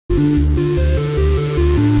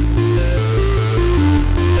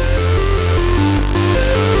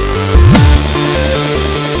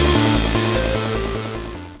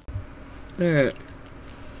Alright.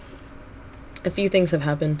 A few things have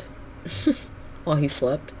happened while he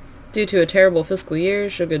slept. Due to a terrible fiscal year,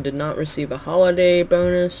 Sugar did not receive a holiday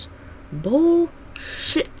bonus.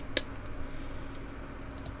 Bullshit.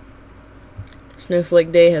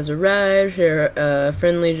 Snowflake Day has arrived. Share a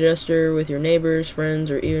friendly gesture with your neighbors, friends,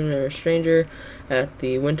 or even a stranger at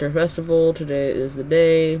the winter festival. Today is the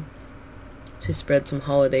day to spread some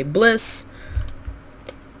holiday bliss.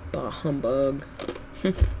 Bah humbug.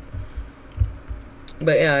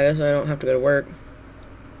 But yeah, I guess I don't have to go to work.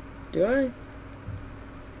 Do I?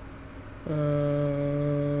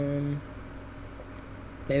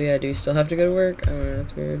 Maybe I do still have to go to work. I don't know,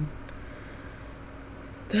 that's weird.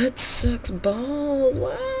 That sucks balls.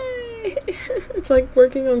 Why? It's like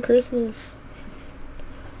working on Christmas.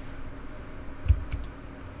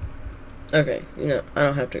 Okay, no, I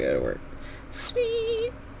don't have to go to work.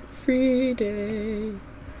 Sweet free day.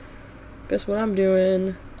 Guess what I'm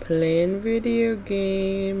doing? Playing video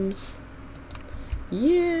games.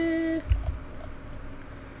 Yeah.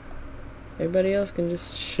 Everybody else can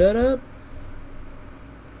just shut up.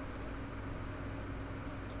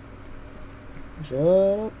 Shut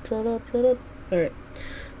up, shut up, shut up. Alright.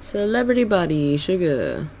 Celebrity body,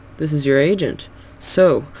 Sugar. This is your agent.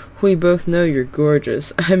 So, we both know you're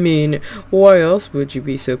gorgeous. I mean, why else would you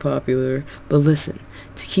be so popular? But listen,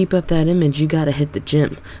 to keep up that image, you gotta hit the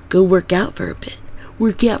gym. Go work out for a bit.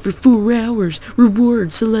 Work out for 4 hours.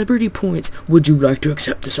 Reward celebrity points. Would you like to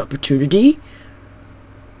accept this opportunity?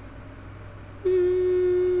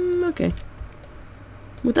 Okay.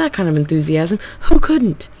 With that kind of enthusiasm, who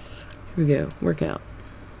couldn't? Here we go. Work out.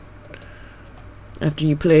 After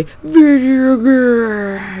you play video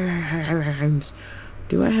games.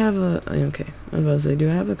 Do I have a... Okay. I was about to say, do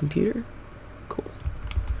I have a computer? Cool.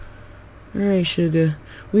 Alright, Sugar.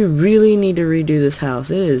 We really need to redo this house.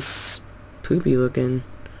 It is poopy looking.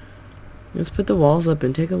 Let's put the walls up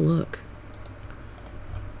and take a look.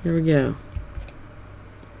 Here we go.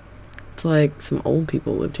 It's like some old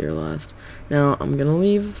people lived here last. Now, I'm gonna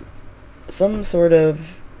leave some sort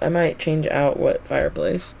of... I might change out what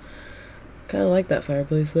fireplace. Kinda like that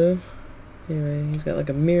fireplace, though. Anyway, he's got like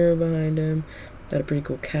a mirror behind him. Got a pretty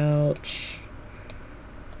cool couch.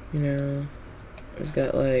 You know, he's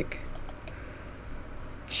got like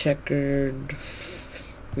checkered,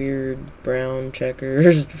 weird brown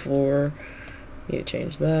checkers floor. Need to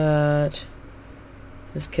change that.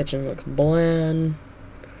 This kitchen looks bland.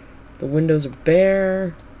 The windows are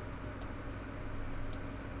bare.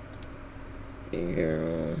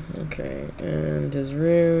 Yeah, okay. And his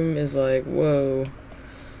room is like, whoa.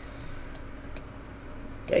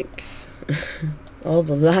 Yikes. All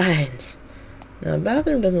the lines. Now, the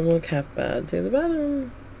bathroom doesn't look half bad. See, the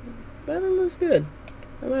bathroom looks good.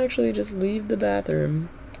 I might actually just leave the bathroom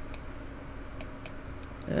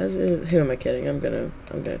as is. Who am I kidding? I'm gonna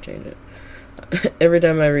change it. Every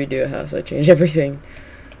time I redo a house, I change everything.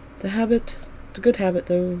 It's a habit. It's a good habit,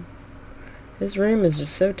 though. His room is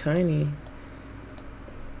just so tiny.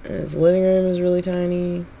 And his living room is really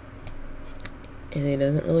tiny. And he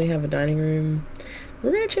doesn't really have a dining room.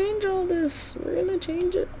 We're gonna change all this. We're gonna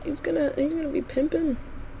change it. He's gonna be pimping.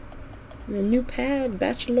 And a new pad,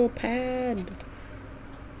 bachelor pad.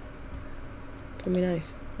 It's gonna be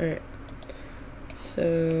nice. Alright.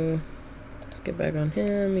 So let's get back on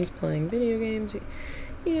him. He's playing video games.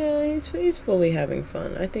 He's fully having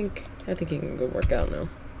fun. I think he can go work out now.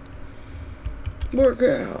 Work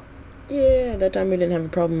out. Yeah, that time we didn't have a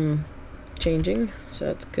problem changing, so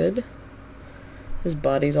that's good. His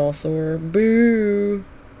body's all sore. Boo!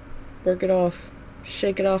 Work it off.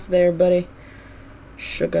 Shake it off there, buddy.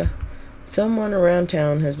 Sugar. Someone around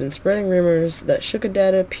town has been spreading rumors that Sugar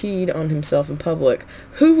Dada peed on himself in public.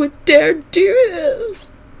 Who would dare do this?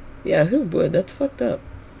 Yeah, who would? That's fucked up.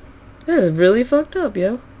 That is really fucked up,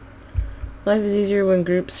 yo. Life is easier when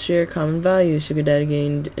groups share common values. Sugar Daddy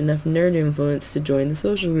gained enough nerd influence to join the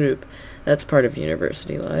social group. That's part of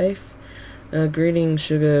university life. Greetings,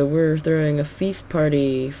 Sugar. We're throwing a feast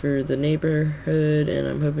party for the neighborhood, and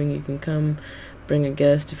I'm hoping you can come. Bring a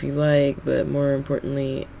guest if you like, but more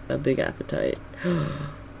importantly, a big appetite.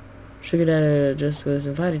 Sugar Dada just was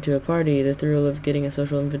invited to a party. The thrill of getting a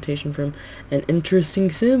social invitation from an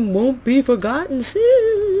interesting sim won't be forgotten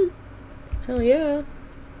soon. Hell yeah.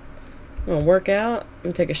 I'm gonna work out, I'm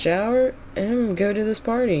gonna take a shower, and I'm gonna go to this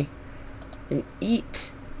party. And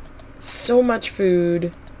eat so much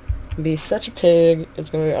food. And be such a pig.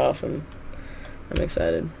 It's gonna be awesome. I'm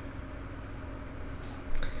excited.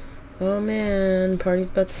 Oh man, party's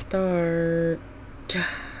about to start.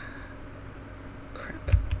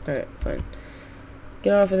 Crap. Alright, fine.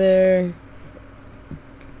 Get off of there.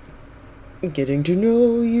 Getting to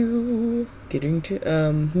know you.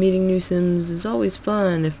 Meeting new Sims is always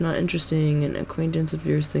fun, if not interesting. An acquaintance of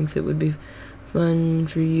yours thinks it would be fun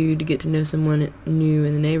for you to get to know someone new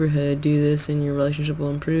in the neighborhood. Do this and your relationship will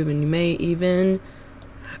improve, and you may even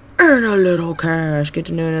earn a little cash. Get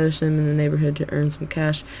to know another Sim in the neighborhood to earn some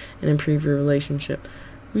cash and improve your relationship.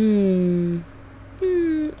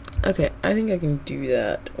 Okay, I think I can do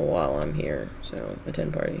that while I'm here. So,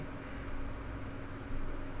 attend party.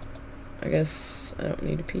 I guess I don't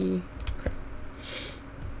need to pee. Crap.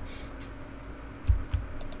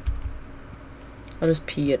 I'll just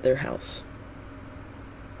pee at their house.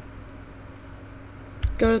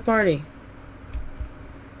 Go to the party.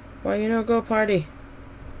 Why you not go party?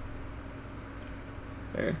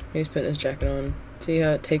 There, he's putting his jacket on. See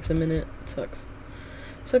how it takes a minute? It sucks.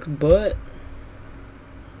 Sucks butt.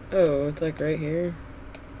 Oh, it's like right here.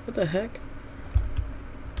 What the heck?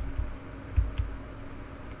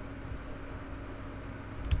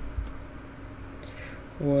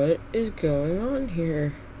 What is going on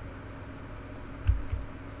here?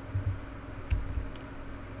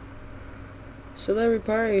 Celebrity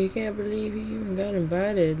party, he can't believe he even got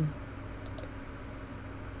invited.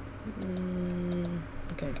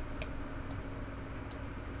 Okay.